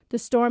The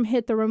storm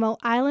hit the remote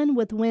island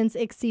with winds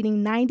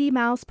exceeding 90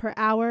 miles per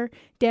hour,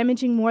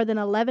 damaging more than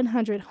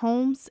 1,100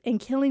 homes and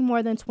killing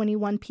more than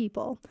 21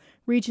 people.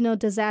 Regional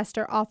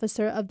Disaster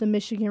Officer of the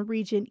Michigan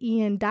region,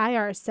 Ian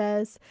Dyer,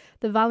 says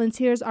the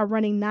volunteers are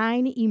running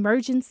 9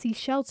 emergency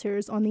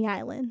shelters on the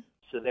island.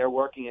 So they're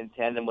working in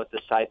tandem with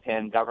the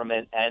Saipan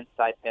government and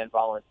Saipan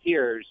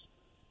volunteers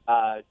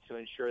to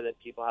ensure that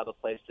people have a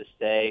place to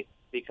stay,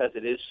 because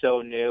it is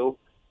so new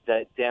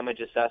that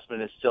damage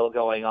assessment is still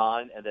going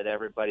on and that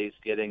everybody's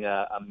getting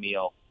a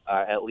meal,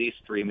 at least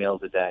 3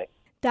 meals a day.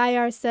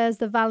 Dyer says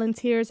the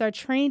volunteers are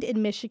trained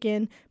in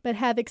Michigan but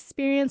have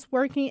experience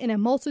working in a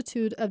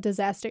multitude of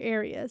disaster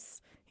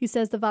areas. He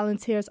says the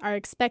volunteers are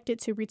expected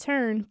to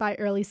return by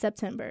early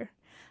September.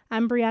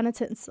 I'm Brianna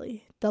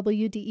Tinsley,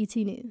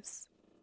 WDET News.